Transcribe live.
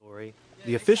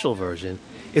The official version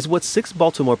is what 6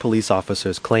 Baltimore police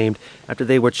officers claimed after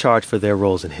they were charged for their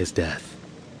roles in his death.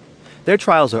 Their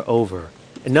trials are over,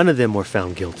 and none of them were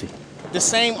found guilty. The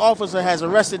same officer has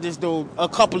arrested this dude a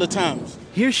couple of times.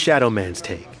 Here's Shadow Man's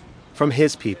take, from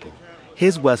his people,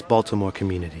 his West Baltimore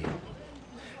community.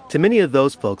 To many of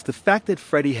those folks, the fact that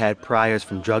Freddie had priors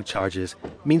from drug charges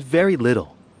means very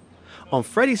little. On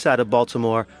Freddie's side of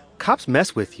Baltimore, cops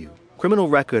mess with you, criminal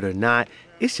record or not,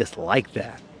 it's just like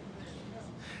that.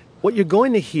 What you're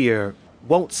going to hear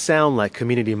won't sound like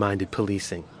community-minded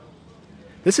policing.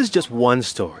 This is just one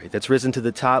story that's risen to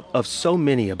the top of so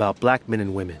many about black men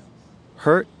and women,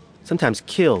 hurt, sometimes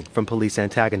killed from police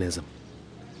antagonism.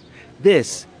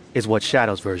 This is what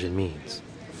Shadow's version means.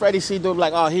 Freddie see dude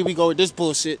like, oh, here we go with this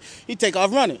bullshit. He take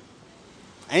off running.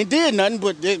 I ain't did nothing,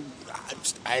 but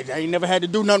I ain't never had to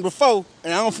do nothing before,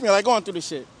 and I don't feel like going through this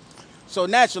shit. So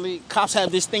naturally, cops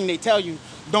have this thing they tell you,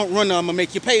 don't run them or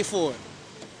make you pay for it.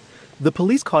 The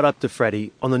police caught up to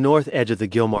Freddie on the north edge of the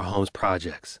Gilmore Homes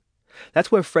projects.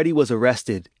 That's where Freddie was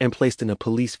arrested and placed in a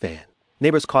police van.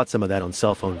 Neighbors caught some of that on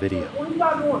cell phone video. What are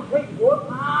y'all doing? Wait, what?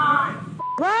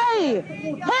 Ray,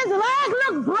 his leg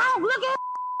look broke. Look at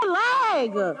his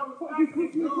leg. Look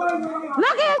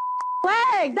at his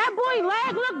leg. That boy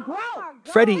leg look broke.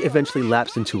 Freddie eventually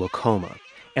lapsed into a coma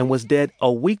and was dead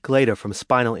a week later from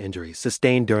spinal injuries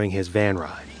sustained during his van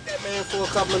ride. That man for a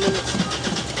couple of minutes.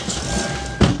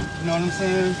 You know what I'm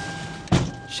saying?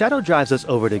 Shadow drives us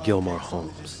over to Gilmore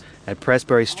Homes. At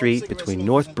Pressbury Street, between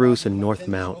North Bruce and North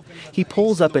Mount, he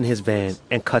pulls up in his van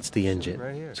and cuts the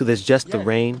engine. So there's just the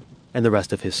rain and the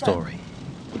rest of his story.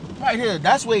 Right here,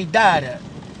 that's where he died at.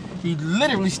 He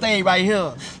literally stayed right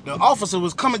here. The officer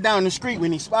was coming down the street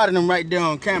when he spotted him right there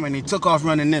on camera, and he took off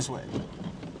running this way.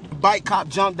 The bike cop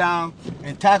jumped down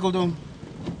and tackled him.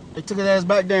 They took his ass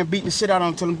back there and beat the shit out of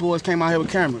him until the boys came out here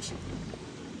with cameras.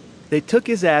 They took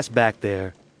his ass back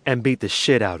there and beat the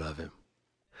shit out of him.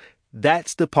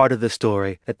 That's the part of the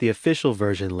story that the official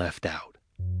version left out.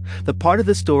 The part of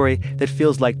the story that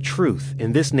feels like truth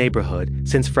in this neighborhood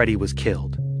since Freddie was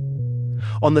killed.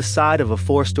 On the side of a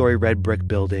 4-story red brick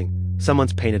building,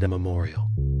 someone's painted a memorial.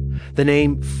 The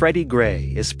name Freddie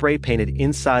Gray is spray painted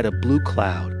inside a blue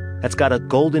cloud that's got a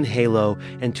golden halo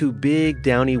and 2 big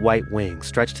downy white wings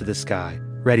stretched to the sky,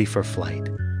 ready for flight.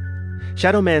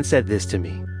 Shadow Man said this to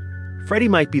me: Freddie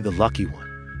might be the lucky one.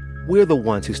 We're the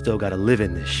ones who still gotta live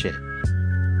in this shit.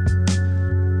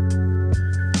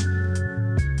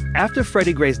 After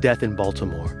Freddie Gray's death in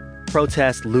Baltimore,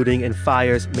 protests, looting, and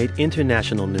fires made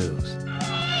international news.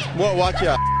 What? Watch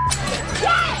out.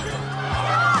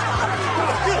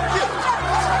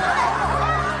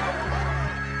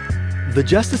 The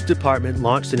Justice Department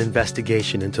launched an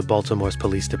investigation into Baltimore's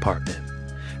police department.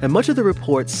 And much of the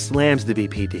report slams the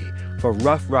BPD for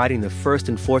rough riding the First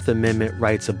and Fourth Amendment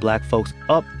rights of black folks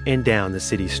up and down the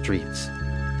city's streets.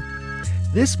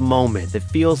 This moment that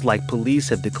feels like police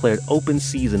have declared open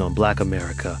season on black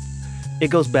America, it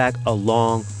goes back a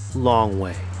long, long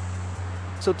way.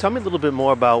 So tell me a little bit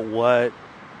more about what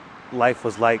life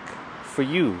was like for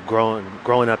you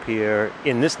growing up here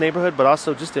in this neighborhood, but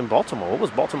also just in Baltimore. What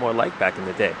was Baltimore like back in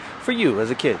the day for you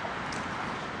as a kid?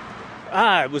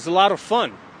 It was a lot of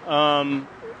fun.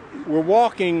 We're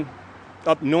walking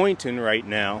up Newington right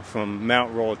now from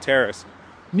Mount Royal Terrace.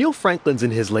 Neil Franklin's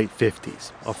in his late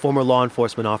 50s. A former law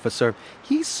enforcement officer,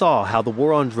 he saw how the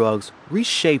war on drugs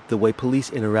reshaped the way police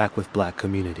interact with black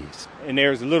communities. And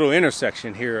there's a little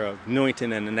intersection here of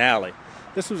Newington and an alley.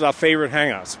 This was our favorite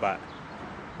hangout spot,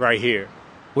 right here.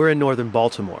 We're in northern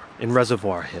Baltimore, in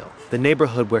Reservoir Hill, the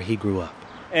neighborhood where he grew up.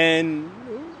 And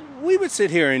we would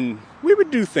sit here and we would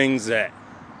do things that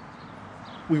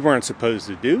we weren't supposed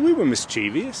to do. We were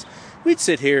mischievous. We'd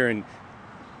sit here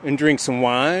and drink some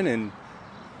wine and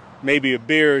maybe a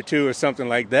beer or two or something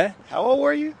like that. How old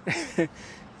were you? It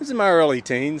was in my early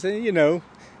teens,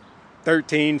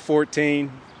 13,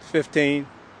 14, 15.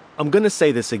 I'm going to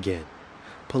say this again.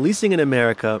 Policing in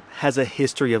America has a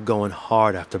history of going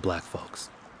hard after black folks.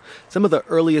 Some of the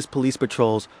earliest police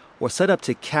patrols were set up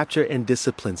to capture and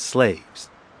discipline slaves.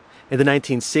 In the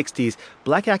 1960s,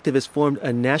 black activists formed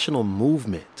a national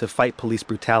movement to fight police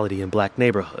brutality in black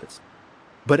neighborhoods.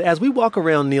 But as we walk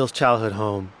around Neil's childhood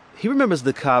home, he remembers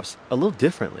the cops a little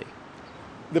differently.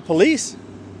 The police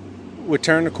would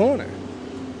turn the corner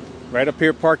right up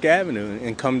here Park Avenue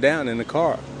and come down in the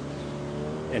car.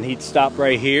 And he'd stop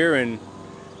right here and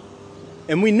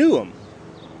we knew him.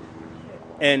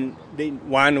 And they'd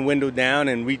wind the window down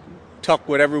and we'd tuck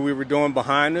whatever we were doing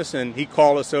behind us and he'd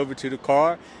call us over to the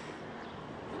car.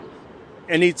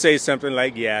 And he'd say something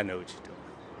like, "Yeah, I know what you're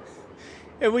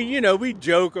doing." And we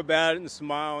joke about it and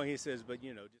smile. And he says, "But, just